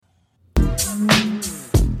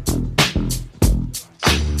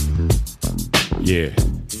Yeah.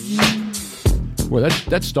 Well,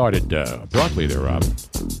 that started abruptly there, Rob.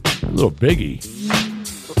 A little biggie.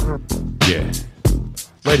 Yeah.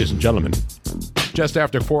 Ladies and gentlemen, just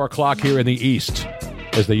after 4 o'clock here in the East,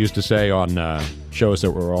 as they used to say on shows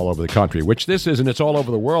that were all over the country, which this is, and it's all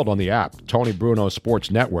over the world on the app, Tony Bruno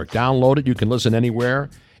Sports Network. Download it. You can listen anywhere,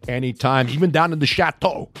 anytime, even down in the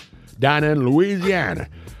Chateau, down in Louisiana,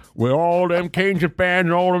 where all them Cajun fans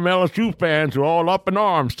and all them LSU fans are all up in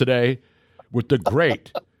arms today with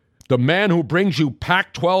the man who brings you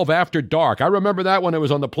Pac-12 After Dark. I remember that when it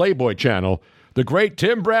was on the Playboy channel. The great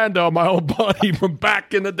Tim Brando, my old buddy from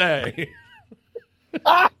back in the day.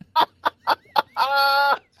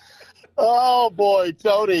 Oh, boy,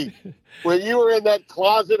 Tony. When you were in that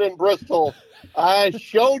closet in Bristol, I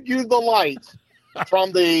showed you the lights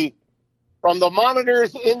from the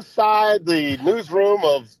monitors inside the newsroom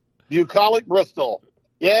of bucolic Bristol.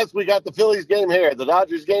 Yes, we got the Phillies game here, the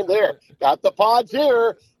Dodgers game there, got the Pods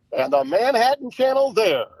here, and the Manhattan Channel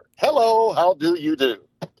there. Hello, how do you do?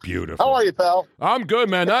 Beautiful. How are you, pal? I'm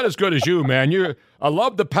good, man. Not as good as you, man. I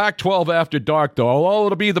love the Pac-12 After Dark, though. Although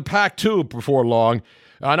it'll be the Pac-2 before long.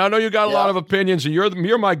 And I know you got a lot of opinions, and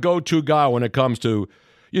you're my go-to guy when it comes to,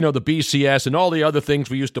 the BCS and all the other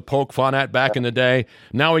things we used to poke fun at back in the day.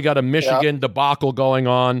 Now we got a Michigan debacle going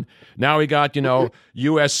on. Now we got,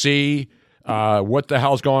 USC. What the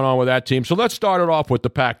hell's going on with that team? So let's start it off with the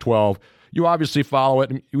Pac-12. You obviously follow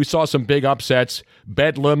it. We saw some big upsets.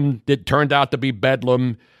 Bedlam turned out to be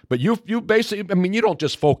Bedlam. But you basically, you don't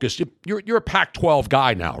just focus. You're a Pac-12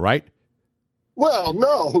 guy now, right? Well,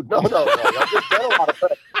 no.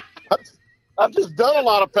 I've just done a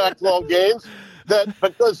lot of Pac-12 games that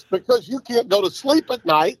because you can't go to sleep at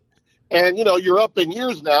night, and you're up in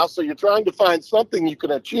years now, so you're trying to find something you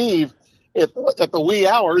can achieve at the wee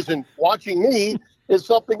hours, and watching me is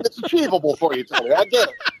something that's achievable for you, Tony. I get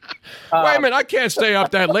it. Wait a minute, I can't stay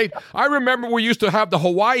up that late. I remember we used to have the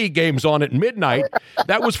Hawaii games on at midnight.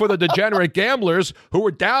 That was for the degenerate gamblers who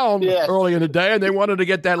were down early in the day, and they wanted to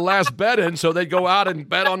get that last bet in, so they'd go out and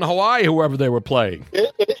bet on Hawaii, whoever they were playing.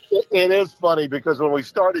 It is funny because when we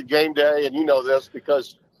started game day, and you know this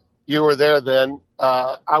because you were there then,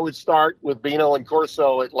 I would start with Bino and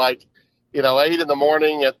Corso at 8 in the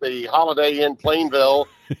morning at the Holiday Inn Plainville,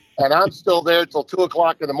 and I'm still there till 2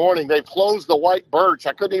 o'clock in the morning. They've closed the White Birch.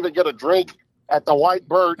 I couldn't even get a drink at the White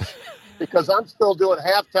Birch because I'm still doing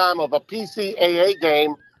halftime of a PCAA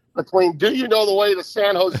game between Do You Know the Way to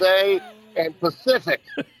San Jose and Pacific.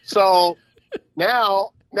 So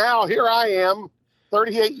now here I am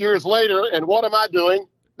 38 years later, and what am I doing?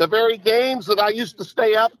 The very games that I used to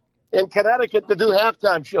stay up in Connecticut to do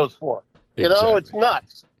halftime shows for. Exactly. It's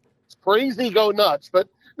nuts. It's crazy, go nuts. But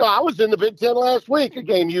no, I was in the Big Ten last week, a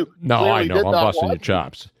game you I know. did I'm not busting watch. your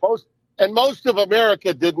chops. Most of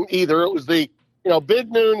America didn't either. It was the,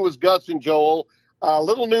 Big Noon was Gus and Joel.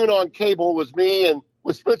 Little Noon on cable was me and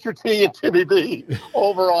with Spencer T and Timmy B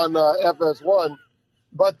over on FS1.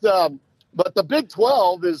 But the Big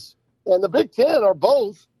 12 and the Big Ten are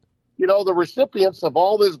both, the recipients of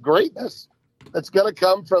all this greatness that's going to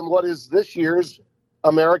come from what is this year's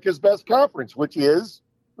America's Best Conference, which is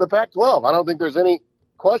the Pac-12. I don't think there's any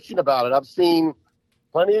question about it. I've seen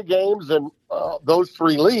plenty of games in those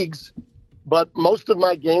three leagues, but most of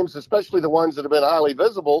my games, especially the ones that have been highly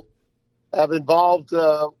visible, have involved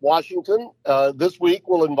Washington. This week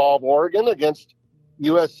will involve Oregon against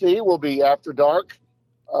USC. Will be after dark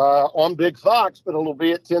on Big Fox, but it'll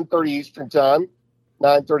be at 10:30 Eastern Time,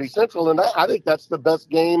 9:30 Central, and I think that's the best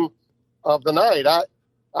game of the night.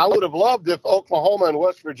 I would have loved if Oklahoma and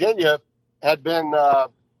West Virginia had been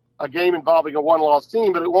a game involving a one-loss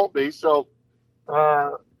team, but it won't be. So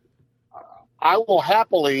I will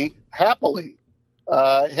happily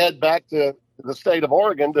head back to the state of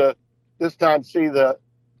Oregon to this time see the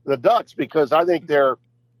Ducks, because I think they're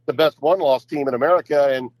the best one-loss team in America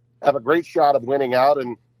and have a great shot of winning out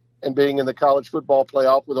and being in the college football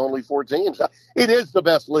playoff with only 4 teams. It is the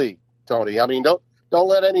best league, Tony. Don't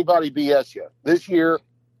let anybody BS you. This year,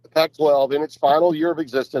 the Pac-12, in its final year of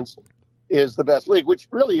existence, is the best league, which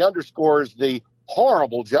really underscores the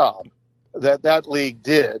horrible job that league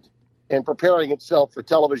did in preparing itself for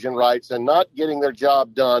television rights and not getting their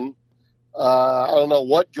job done. I don't know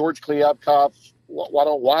what George Kliavkoff,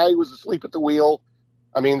 why he was asleep at the wheel.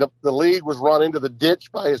 The league was run into the ditch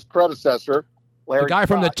by his predecessor, Larry The guy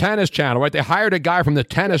from the Scott. tennis channel, right? They hired a guy from the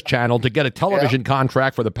tennis channel to get a television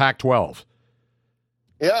contract for the Pac-12.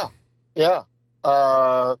 Yeah. It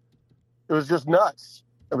was just nuts.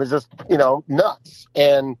 It was just, nuts.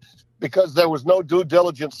 And because there was no due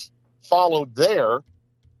diligence followed there,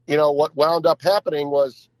 what wound up happening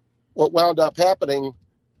was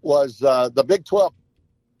the Big 12.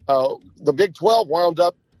 The Big 12 wound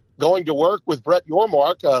up going to work with Brett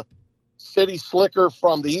Yormark, a city slicker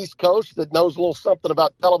from the East Coast that knows a little something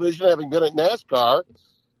about television, having been at NASCAR,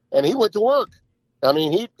 and he went to work. I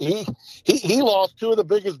mean, he lost two of the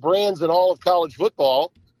biggest brands in all of college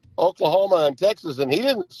football, Oklahoma and Texas, and he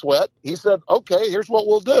didn't sweat. He said, okay, here's what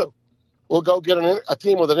we'll do. We'll go get a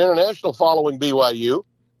team with an international following, BYU.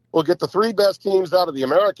 We'll get the three best teams out of the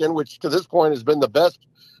American, which to this point has been the best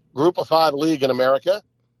Group of 5 league in America.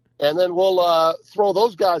 And then we'll throw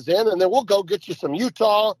those guys in, and then we'll go get you some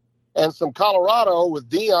Utah and some Colorado with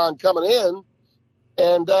Dion coming in.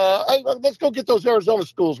 And hey, let's go get those Arizona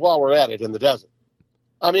schools while we're at it in the desert.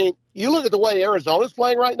 I mean, you look at the way Arizona's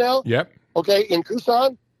playing right now. Yep. Okay, in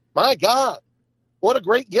Tucson, my God, what a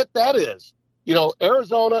great get that is.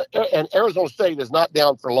 Arizona and Arizona State is not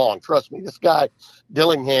down for long. Trust me, this guy,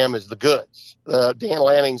 Dillingham, is the goods. Dan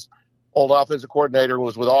Lanning's old offensive coordinator,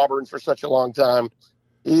 was with Auburn for such a long time.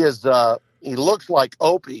 He looks like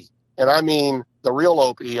Opie, and I mean the real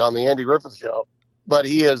Opie on the Andy Griffith Show. But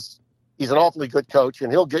he's an awfully good coach,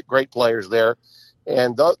 and he'll get great players there.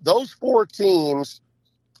 And those four teams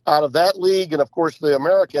out of that league, and of course the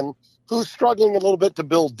American, who's struggling a little bit to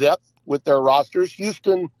build depth with their rosters.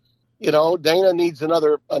 Houston, Dana needs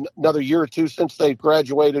another year or two since they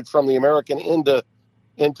graduated from the American into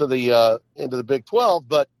the Big 12.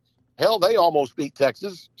 But hell, they almost beat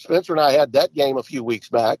Texas. Spencer and I had that game a few weeks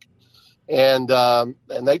back, and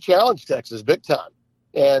they challenged Texas big time,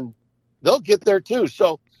 and they'll get there too.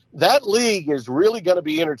 So that league is really going to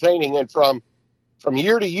be entertaining, and from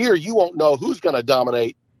year to year, you won't know who's going to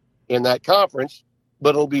dominate in that conference,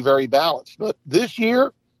 but it'll be very balanced. But this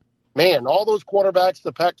year, man, all those quarterbacks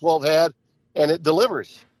the Pac-12 had, and it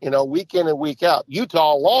delivers, week in and week out.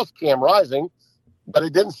 Utah lost Cam Rising, but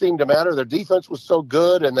it didn't seem to matter. Their defense was so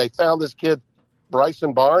good, and they found this kid,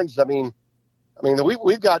 Bryson Barnes. I mean,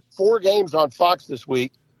 we've got 4 games on Fox this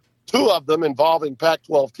week, 2 of them involving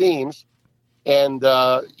Pac-12 teams, and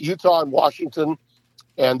Utah and Washington,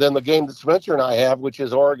 and then the game that Spencer and I have, which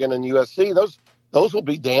is Oregon and USC. Those will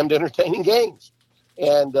be damned entertaining games.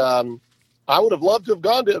 And I would have loved to have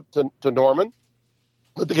gone to Norman,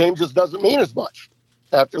 but the game just doesn't mean as much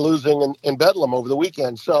after losing in Bedlam over the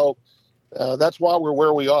weekend. So that's why we're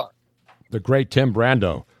where we are. The great Tim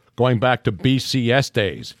Brando, going back to BCS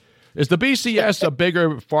days. Is the BCS a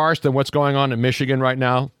bigger farce than what's going on in Michigan right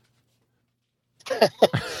now?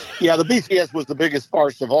 Yeah, the BCS was the biggest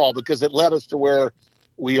farce of all because it led us to where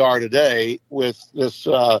we are today with this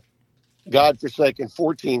godforsaken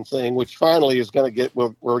 14 thing, which finally is going to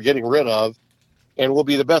we're getting rid of, and will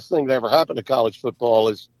be the best thing that ever happened to college football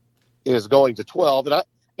is going to 12.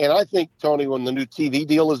 And I think, Tony, when the new TV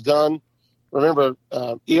deal is done, remember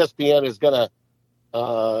ESPN is going to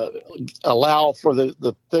allow for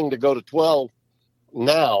the thing to go to 12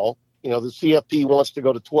 now. The CFP wants to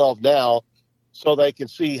go to 12 now so they can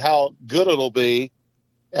see how good it'll be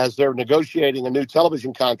as they're negotiating a new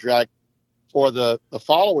television contract for the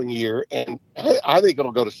following year. And I think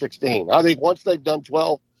it'll go to 16. I think once they've done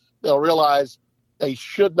 12, they'll realize they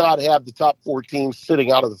should not have the top 4 teams sitting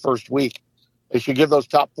out of the first week. They should give those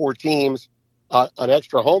top 4 teams an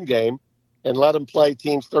extra home game and let them play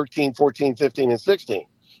teams 13, 14, 15, and 16.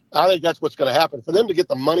 I think that's what's going to happen. For them to get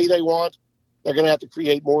the money they want, they're going to have to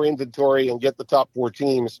create more inventory and get the top 4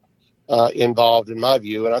 teams involved, in my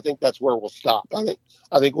view. And I think that's where we'll stop. I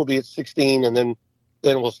think we'll be at 16, and then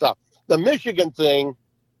we'll stop. The Michigan thing,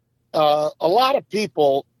 a lot of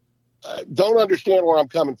people don't understand where I'm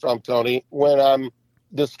coming from, Tony, when I'm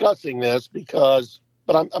discussing this,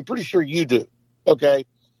 but I'm pretty sure you do. Okay.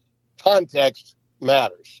 Context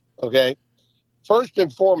matters. Okay. First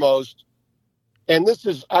and foremost, and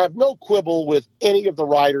I have no quibble with any of the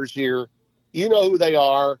writers here. You know who they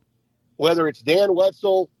are, whether it's Dan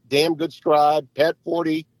Wetzel, damn good scribe, Pat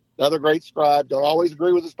Forty, another great scribe. Don't always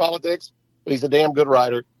agree with his politics, but he's a damn good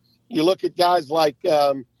writer. You look at guys like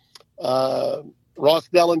Ross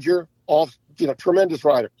Dellinger, tremendous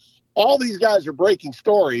writer. All these guys are breaking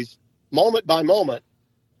stories moment by moment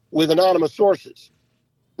with anonymous sources.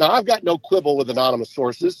 Now, I've got no quibble with anonymous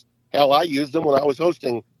sources. Hell, I used them when I was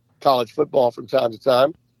hosting college football from time to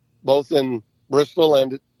time, both in Bristol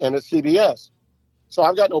and at CBS. So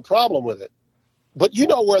I've got no problem with it. But you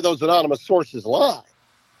know where those anonymous sources lie.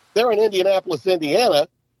 They're in Indianapolis, Indiana,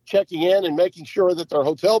 checking in and making sure that their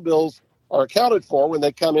hotel bills are accounted for when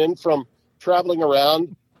they come in from traveling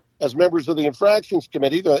around as members of the infractions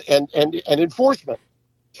committee and enforcement.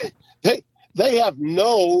 They have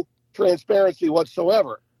no transparency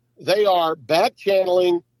whatsoever. They are back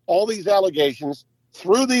channeling all these allegations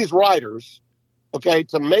through these writers, okay,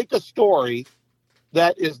 to make a story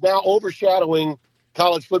that is now overshadowing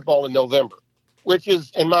college football in November, which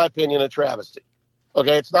is, in my opinion, a travesty.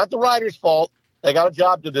 Okay, it's not the writers' fault. They got a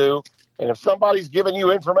job to do. And if somebody's giving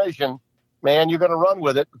you information, man, you're going to run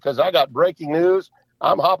with it, because I got breaking news.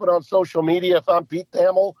 I'm hopping on social media. If I'm Pete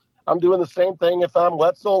Thamel, I'm doing the same thing. If I'm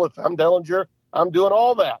Wetzel, if I'm Dellinger, I'm doing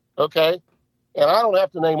all that, okay? And I don't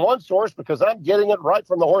have to name one source, because I'm getting it right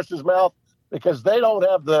from the horse's mouth, because they don't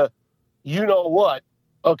have the you-know-what,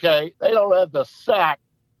 okay? They don't have the sack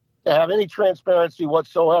to have any transparency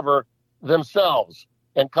whatsoever themselves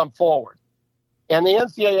and come forward. And the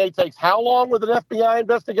NCAA takes how long with an FBI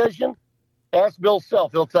investigation? Ask Bill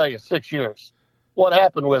Self. He'll tell you 6 years. What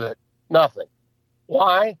happened with it? Nothing.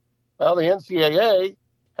 Why? Well, the NCAA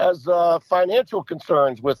has financial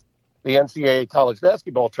concerns with the NCAA college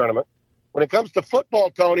basketball tournament. When it comes to football,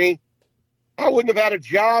 Tony, I wouldn't have had a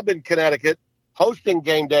job in Connecticut hosting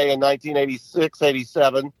game day in 1986,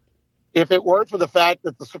 87, if it weren't for the fact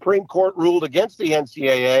that the Supreme Court ruled against the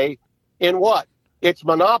NCAA in what? Its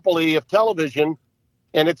monopoly of television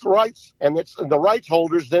and its rights. And the rights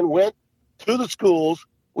holders then went to the schools,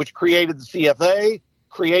 which created the CFA,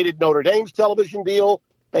 created Notre Dame's television deal,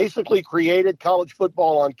 basically created college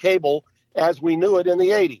football on cable as we knew it in the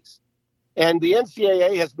 80s. And the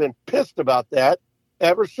NCAA has been pissed about that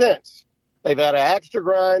ever since. They've had an axe to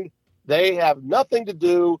grind. They have nothing to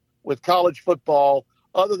do with college football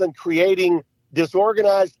other than creating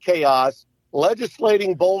disorganized chaos,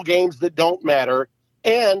 legislating bowl games that don't matter,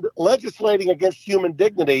 and legislating against human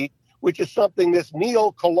dignity, which is something this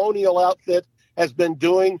neo-colonial outfit has been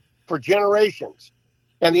doing for generations.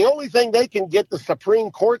 And the only thing they can get the Supreme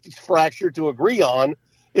Court's fracture to agree on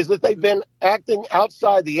is that they've been acting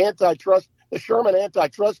outside the Sherman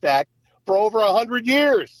Antitrust Act for over 100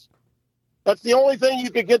 years. That's the only thing you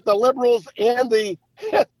could get the liberals and the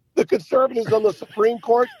conservatives on the Supreme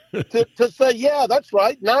Court to say, yeah, that's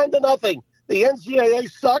right, 9-0. The NCAA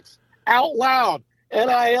sucks out loud.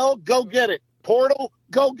 NIL, go get it. Portal,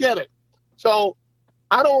 go get it. So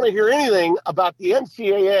I don't want to hear anything about the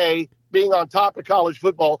NCAA being on top of college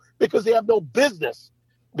football, because they have no business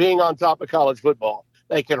being on top of college football.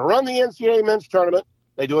 They can run the NCAA men's tournament.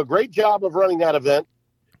 They do a great job of running that event.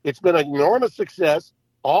 It's been an enormous success.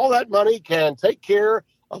 All that money can take care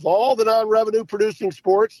of all the non-revenue producing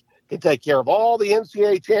sports, can take care of all the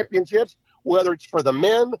NCAA championships, whether it's for the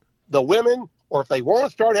men, the women, or if they want to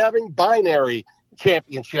start having binary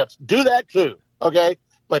championships, do that too, okay?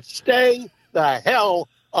 But stay the hell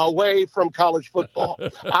away from college football.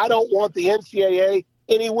 I don't want the NCAA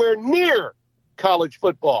anywhere near college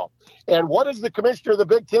football. And what does the commissioner of the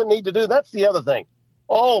Big Ten need to do? That's the other thing.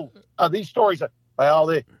 These stories, well,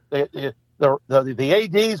 the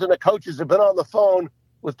ADs and the coaches have been on the phone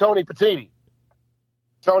with Tony Petitti.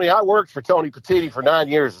 Tony, I worked for Tony Petitti for 9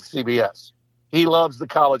 years at CBS. He loves the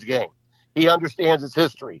college game. He understands its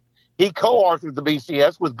history. He co-authored the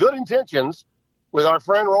BCS with good intentions with our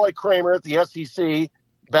friend Roy Kramer at the SEC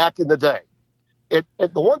back in the day. The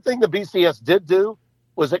one thing the BCS did do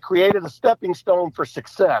was it created a stepping stone for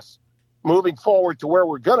success moving forward to where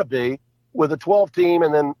we're going to be with a 12-team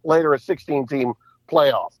and then later a 16-team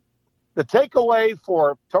playoff. The takeaway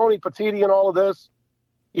for Tony Petitti and all of this,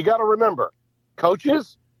 you got to remember,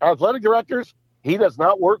 coaches, athletic directors, he does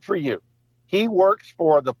not work for you. He works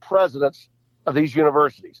for the presidents of these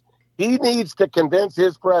universities. He needs to convince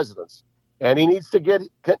his presidents, and he needs to get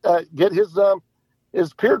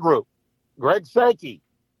his peer group, Greg Sankey,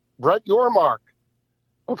 Brett Yormark,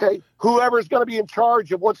 okay, whoever's going to be in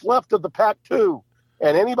charge of what's left of the Pac-2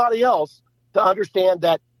 and anybody else, to understand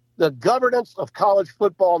that the governance of college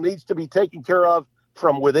football needs to be taken care of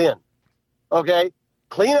from within. Okay?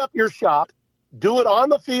 Clean up your shop, do it on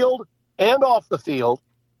the field and off the field,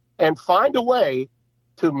 and find a way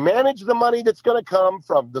to manage the money that's going to come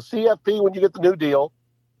from the CFP when you get the new deal,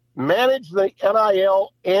 manage the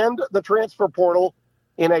NIL and the transfer portal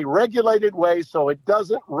in a regulated way so it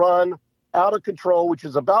doesn't run out of control, which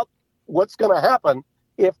is about what's going to happen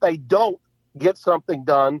if they don't get something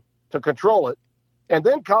done to control it. And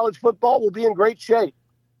then college football will be in great shape,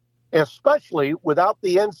 especially without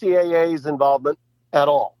the NCAA's involvement at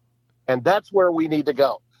all. And that's where we need to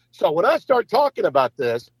go. So when I start talking about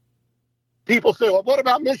this, people say, well, what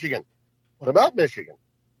about Michigan? What about Michigan?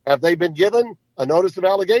 Have they been given a notice of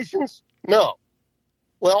allegations? No.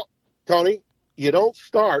 Well, Tony, you don't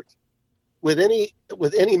start with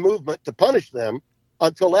any movement to punish them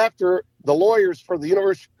until after the lawyers for the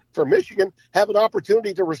University for Michigan have an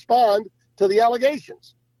opportunity to respond to the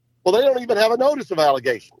allegations. Well, they don't even have a notice of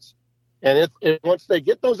allegations. And if once they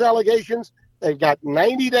get those allegations, they've got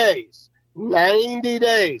 90 days. 90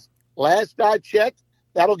 days. Last I checked,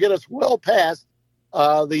 that'll get us well past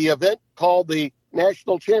the event called the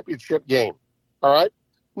National Championship game. All right?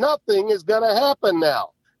 Nothing is going to happen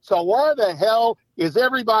now. So why the hell is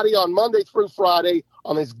everybody on Monday through Friday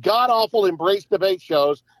on these god-awful Embrace debate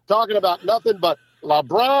shows talking about nothing but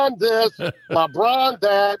LeBron this, LeBron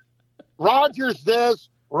that, Rogers this,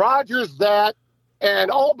 Rogers that, and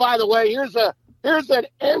oh, by the way, here's an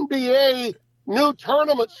NBA new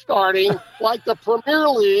tournament starting like the Premier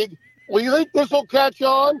League. Well, you think this will catch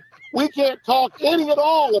on? We can't talk any at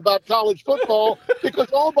all about college football because,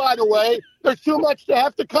 oh, by the way, there's too much to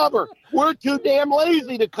have to cover. We're too damn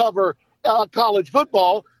lazy to cover college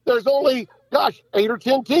football. There's only, 8 or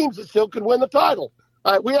 10 teams that still could win the title.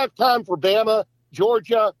 We have time for Bama,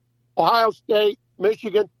 Georgia, Ohio State,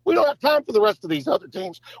 Michigan. We don't have time for the rest of these other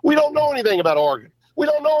teams. We don't know anything about Oregon. We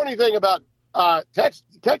don't know anything about Texas.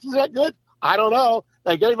 Texas is that good? I don't know.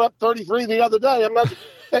 They gave up 33 the other day.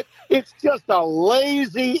 It's just a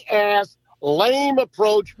lazy-ass, lame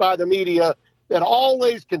approach by the media that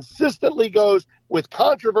always consistently goes with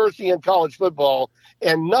controversy in college football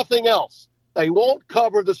and nothing else. They won't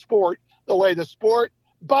cover the sport the way the sport,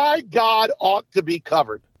 by God, ought to be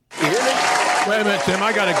covered. You hear me? Wait a minute, Tim.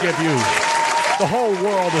 I got to give you. The whole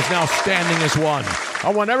world is now standing as one.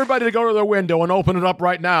 I want everybody to go to their window and open it up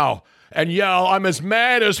right now and yell, I'm as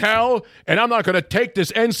mad as hell, and I'm not going to take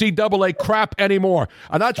this NCAA crap anymore.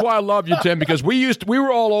 And that's why I love you, Tim, because we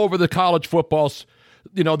were all over the college footballs,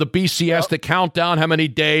 the BCS, the countdown, how many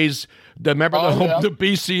days. Remember the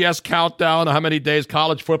BCS countdown, how many days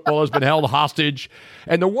college football has been held hostage.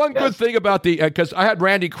 And the one good thing about because I had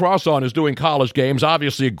Randy Cross on who's doing college games,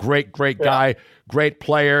 obviously a great guy, great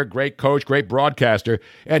player, great coach, great broadcaster.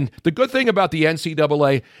 And the good thing about the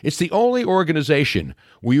NCAA, it's the only organization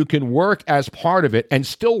where you can work as part of it and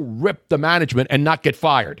still rip the management and not get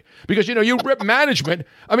fired. Because, you rip management.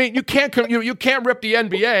 I mean, you can't rip the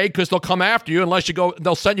NBA because they'll come after you unless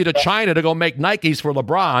they'll send you to China to go make Nikes for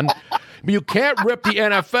LeBron. You can't rip the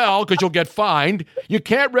NFL because you'll get fined. You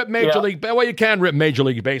can't rip Major League. Well, you can rip Major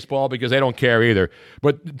League Baseball because they don't care either.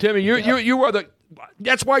 But Timmy, you are the.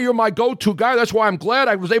 That's why you're my go-to guy. That's why I'm glad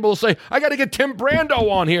I was able to say I got to get Tim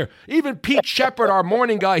Brando on here. Even Pete Shepard, our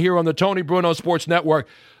morning guy here on the Tony Bruno Sports Network,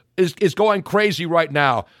 is going crazy right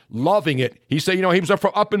now, loving it. He said, he was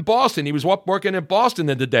up in Boston. He was working in Boston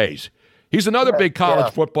in the days. He's another big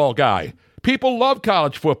college football guy. People love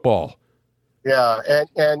college football. Yeah,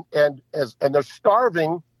 and they're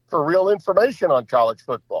starving for real information on college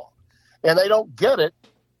football, and they don't get it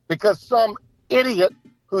because some idiot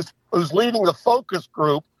who's leading the focus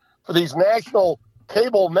group for these national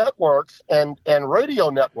cable networks and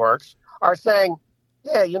radio networks are saying,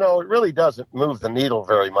 it really doesn't move the needle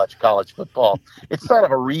very much, college football. It's kind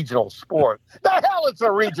of a regional sport. The hell, it's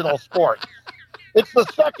a regional sport. It's the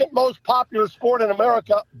second most popular sport in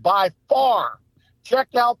America by far.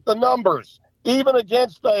 Check out the numbers. Even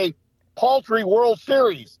against a paltry World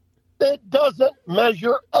Series, it doesn't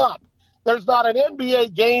measure up. There's not an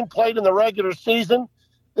NBA game played in the regular season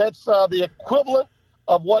that's the equivalent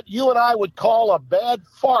of what you and I would call a bad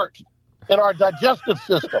fart in our digestive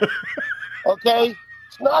system. Okay?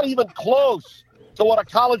 It's not even close to what a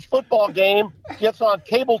college football game gets on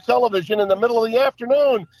cable television in the middle of the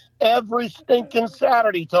afternoon every stinking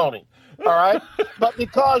Saturday, Tony. All right? But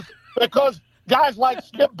because guys like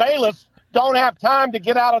Skip Bayless don't have time to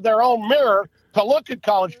get out of their own mirror to look at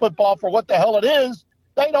college football for what the hell it is,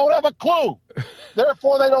 they don't have a clue.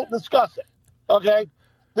 Therefore, they don't discuss it. Okay?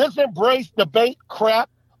 This Embrace debate crap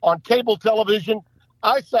on cable television,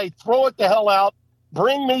 I say throw it the hell out.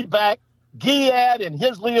 Bring me back Giad and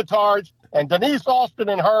his leotards and Denise Austin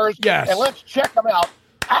and hers. Yes. And let's check them out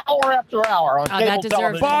hour after hour on cable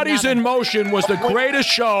television. Bodies in Motion was the greatest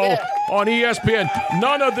show on ESPN.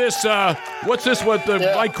 None of this, what's this with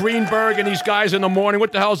Mike Greenberg and these guys in the morning?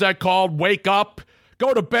 What the hell is that called? Wake up.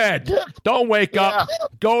 Go to bed. Don't wake up.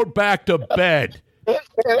 Go back to bed.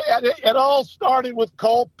 It all started with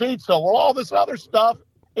cold pizza. Well, all this other stuff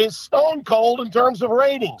is stone cold in terms of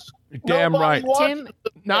ratings. Damn right. Tim,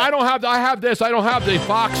 now, I have this. I don't have the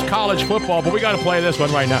Fox college football, but we got to play this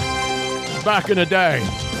one right now. Back in the day.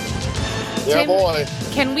 Yeah, Tim, boy.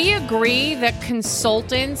 Can we agree that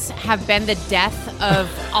consultants have been the death of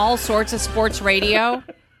all sorts of sports radio?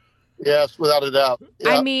 Yes, without a doubt. Yeah.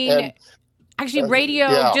 I mean, actually,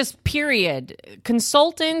 radio, just period.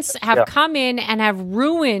 Consultants have come in and have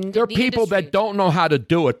ruined There are the people industry. that don't know how to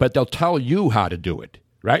do it, but they'll tell you how to do it,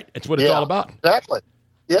 right? It's what it's all about. Exactly.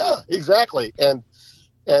 Yeah, exactly. And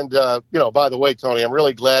And, by the way, Tony, I'm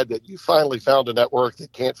really glad that you finally found a network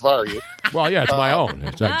that can't fire you. Well, yeah, it's my own.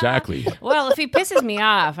 Exactly. Well, if he pisses me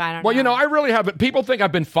off, I don't know. Well, I really haven't. People think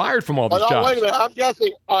I've been fired from all these jobs. Wait a minute. I'm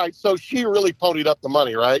guessing. All right, so she really ponied up the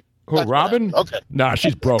money, right? Who, Robin? Okay. Nah,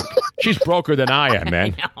 she's broke. She's broker than I am,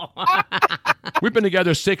 man. We've been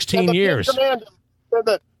together 16 years.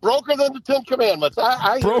 Broker than the 10 Commandments.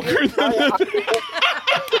 Broker than the...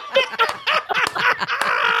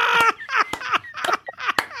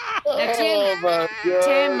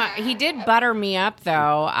 Tim, he did butter me up,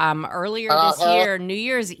 though. Earlier this year, New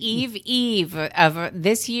Year's Eve of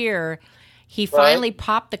this year, he finally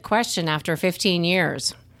popped the question after 15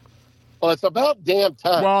 years. Well, it's about damn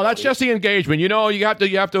time. Well, that's just the engagement. You have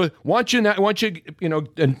to once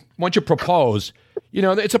you propose,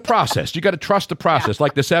 it's a process. You got to trust the process,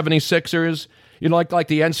 like the 76ers, like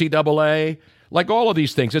the NCAA, like all of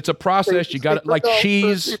these things. It's a process. You got it, like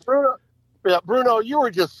cheese. Bruno, you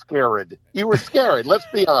were just scared. You were scared. Let's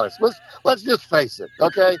be honest. Let's just face it.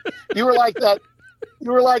 Okay, you were like that.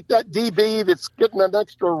 You were like that DB that's getting an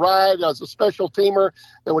extra ride as a special teamer.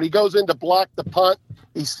 And when he goes in to block the punt,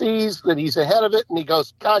 he sees that he's ahead of it, and he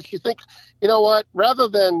goes, "Gosh, you know what? Rather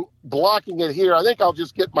than blocking it here, I think I'll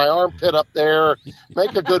just get my armpit up there,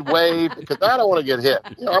 make a good wave because I don't want to get hit.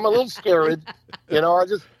 I'm a little scared. I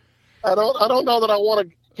don't know that I want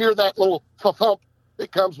to hear that little thump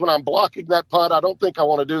that comes when I'm blocking that punt. I don't think I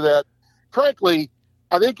want to do that. Frankly,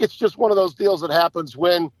 I think it's just one of those deals that happens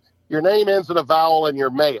when your name ends in a vowel and you're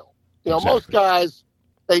male. Exactly. Most guys,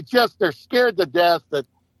 they're scared to death that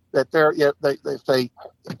they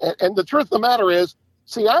and the truth of the matter is,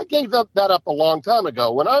 see, I gave that up a long time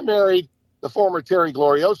ago. When I married the former Terry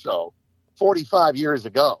Glorioso 45 years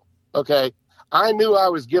ago, okay, I knew I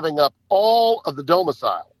was giving up all of the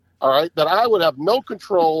domicile, all right, that I would have no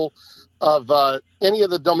control of any of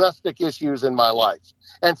the domestic issues in my life.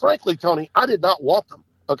 And frankly, Tony, I did not want them,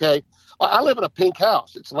 okay? I live in a pink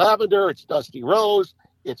house. It's lavender, it's dusty rose,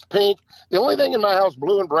 it's pink. The only thing in my house,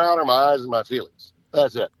 blue and brown, are my eyes and my feelings.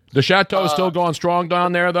 That's it. The Chateau's still going strong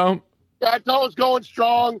down there, though? Chateau's going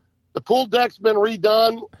strong. The pool deck's been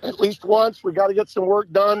redone at least once. We got to get some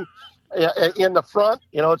work done in the front.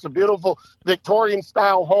 It's a beautiful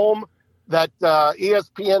Victorian-style home that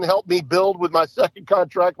ESPN helped me build with my second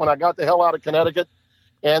contract when I got the hell out of Connecticut.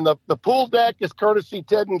 And the pool deck is courtesy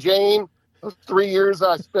Ted and Jane. Those 3 years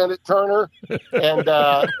I spent at Turner. And then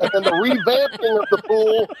the revamping of the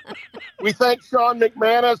pool, we thank Sean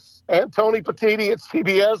McManus and Tony Petitti at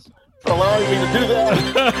CBS for allowing me to do that.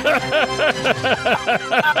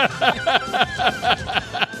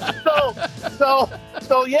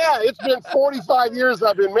 So yeah, it's been 45 years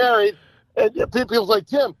I've been married. And people like,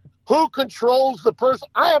 Tim, who controls the purse?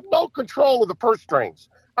 I have no control of the purse strings.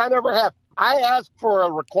 I never have. I ask for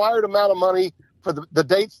a required amount of money for the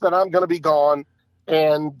dates that I'm going to be gone.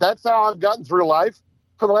 And that's how I've gotten through life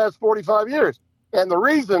for the last 45 years. And the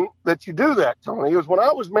reason that you do that, Tony, is when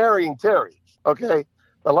I was marrying Terry, okay,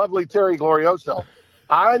 the lovely Terry Glorioso,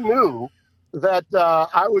 I knew that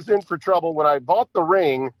I was in for trouble when I bought the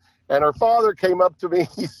ring. And her father came up to me.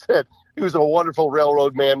 He said, he was a wonderful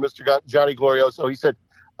railroad man, Mr. Johnny Glorioso. He said,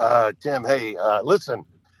 Tim, hey, listen,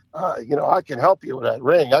 I can help you with that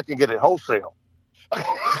ring. I can get it wholesale.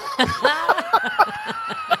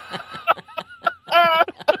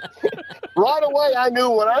 Right away, I knew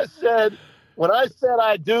when I said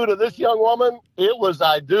I do to this young woman, it was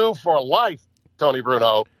I do for life, Tony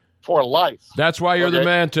Bruno, for life. That's why you're the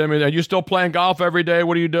man, Tim. Are you still playing golf every day?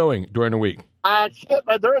 What are you doing during the week?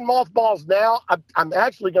 They're in mothballs now. I'm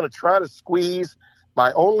actually going to try to squeeze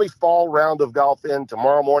my only fall round of golf in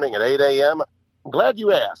tomorrow morning at 8 a.m. I'm glad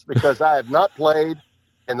you asked because I have not played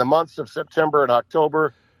in the months of September and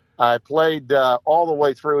October. I played all the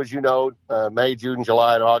way through, as you know, May, June,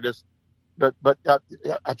 July, and August. But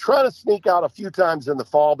I try to sneak out a few times in the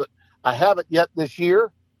fall, but I haven't yet this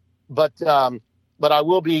year. But I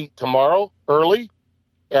will be tomorrow early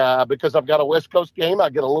because I've got a West Coast game. I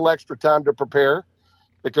get a little extra time to prepare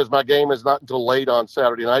because my game is not until late on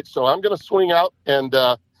Saturday night. So I'm going to swing out and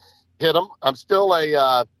hit them. I'm still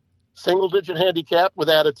a single-digit handicap with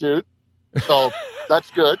attitude, so that's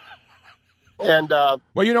good. And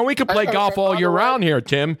well, we could play golf all year round here,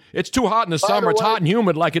 Tim. It's too hot in the summer. It's hot and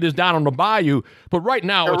humid like it is down on the bayou. But right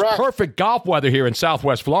now, it's perfect golf weather here in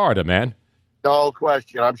Southwest Florida, man. No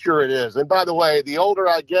question. I'm sure it is. And by the way, the older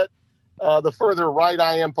I get, the further right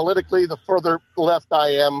I am politically, the further left I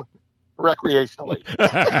am recreationally.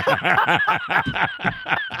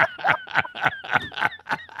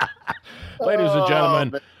 Ladies and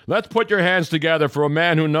gentlemen, let's put your hands together for a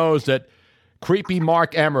man who knows that creepy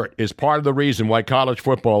Mark Emmert is part of the reason why college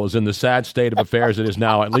football is in the sad state of affairs it is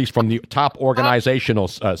now, at least from the top organizational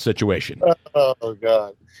situation. Oh,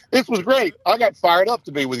 God. This was great. I got fired up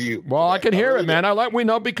to be with you. Well, I can hear it, man. We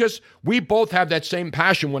know because we both have that same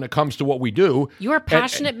passion when it comes to what we do. You are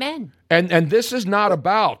passionate men. And this is not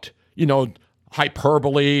about,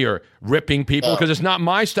 hyperbole or ripping people, because it's not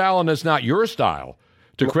my style and it's not your style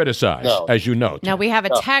to criticize, as you know. Now, we have a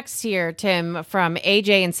text here, Tim, from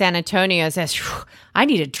AJ in San Antonio. It says, I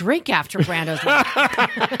need a drink after Brando's.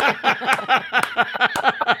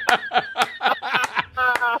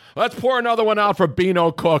 Let's pour another one out for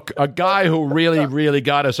Beano Cook, a guy who really, really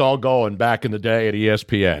got us all going back in the day at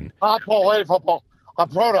ESPN. Unbelievable.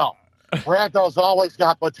 Bruno, Brando's always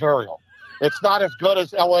got material. It's not as good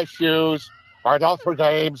as LSU's or Notre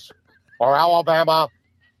Dame's or Alabama,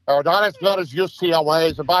 or not as good as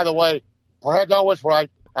UCLA's. And by the way, Brando was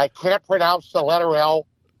right. I can't pronounce the letter L,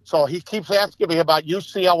 so he keeps asking me about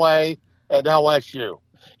UCLA and LSU.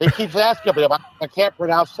 He keeps asking me about, I can't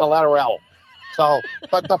pronounce the letter L. So,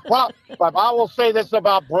 but I will say this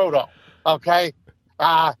about Bruno, okay?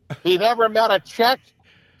 He never met a chick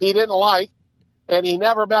he didn't like, and he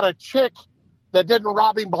never met a chick that didn't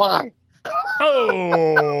rob him blind. Oh,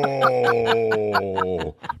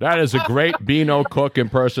 that is a great Beano Cook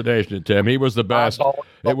impersonation, Tim. He was the best.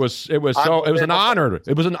 It was an honor.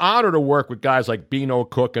 It was an honor to work with guys like Beano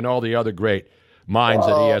Cook and all the other great minds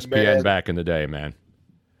at ESPN back in the day, man.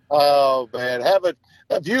 Oh man,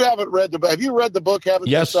 if you haven't read have you read the book? Haven't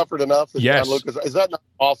You Suffered Enough? Yes. Is that not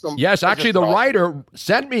awesome? Yes, actually, the writer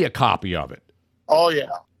sent me a copy of it. Oh yeah,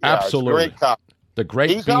 absolutely, it's a great copy. The great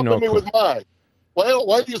He's Beano helping me Cook. with mine. Well,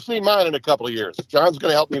 wait till you see mine in a couple of years. John's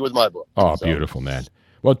going to help me with my book. Oh, so. Beautiful, man.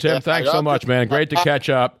 Well, Tim, thanks so much, man. Great to catch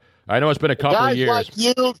up. I know it's been a couple of years. Guys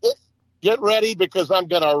like you, get ready because I'm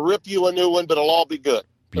going to rip you a new one, but it'll all be good.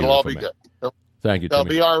 It'll all be good. Thank you, It'll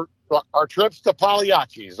be our trips to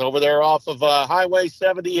Pagliacci's over there off of Highway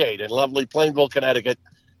 78 in lovely Plainville, Connecticut,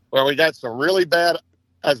 where we got some really bad,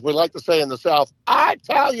 as we like to say in the South,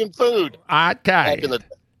 Italian food. Italian.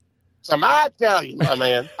 Some Italian, my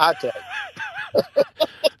man. I tell you.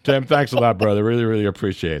 Tim, thanks a lot, brother. Really, really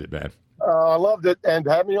appreciate it, man. I loved it, and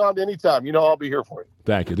have me on anytime. I'll be here for you.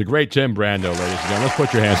 Thank you. The great Tim Brando, ladies and gentlemen. Let's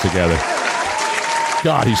put your hands together.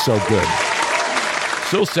 God, he's so good.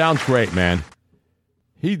 Still sounds great, man.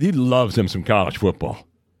 He loves him some college football.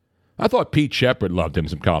 I thought Pete Shepard loved him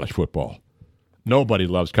some college football. Nobody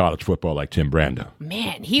loves college football like Tim Brando.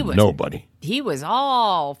 Man, he was... Nobody. He was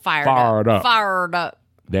all fired up. Fired up.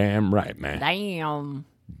 Damn right, man. Damn.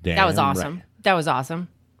 Damn that was awesome. Right. That was awesome.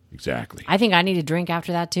 Exactly. I think I need a drink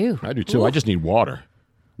after that, too. I do, too. Ooh. I just need water.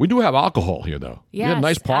 We do have alcohol here, though. Yes, we had a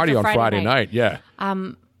nice party on Friday night. Yeah.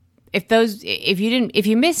 If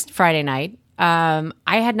you missed Friday night, I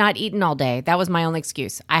had not eaten all day. That was my only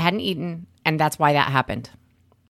excuse. I hadn't eaten, and that's why that happened.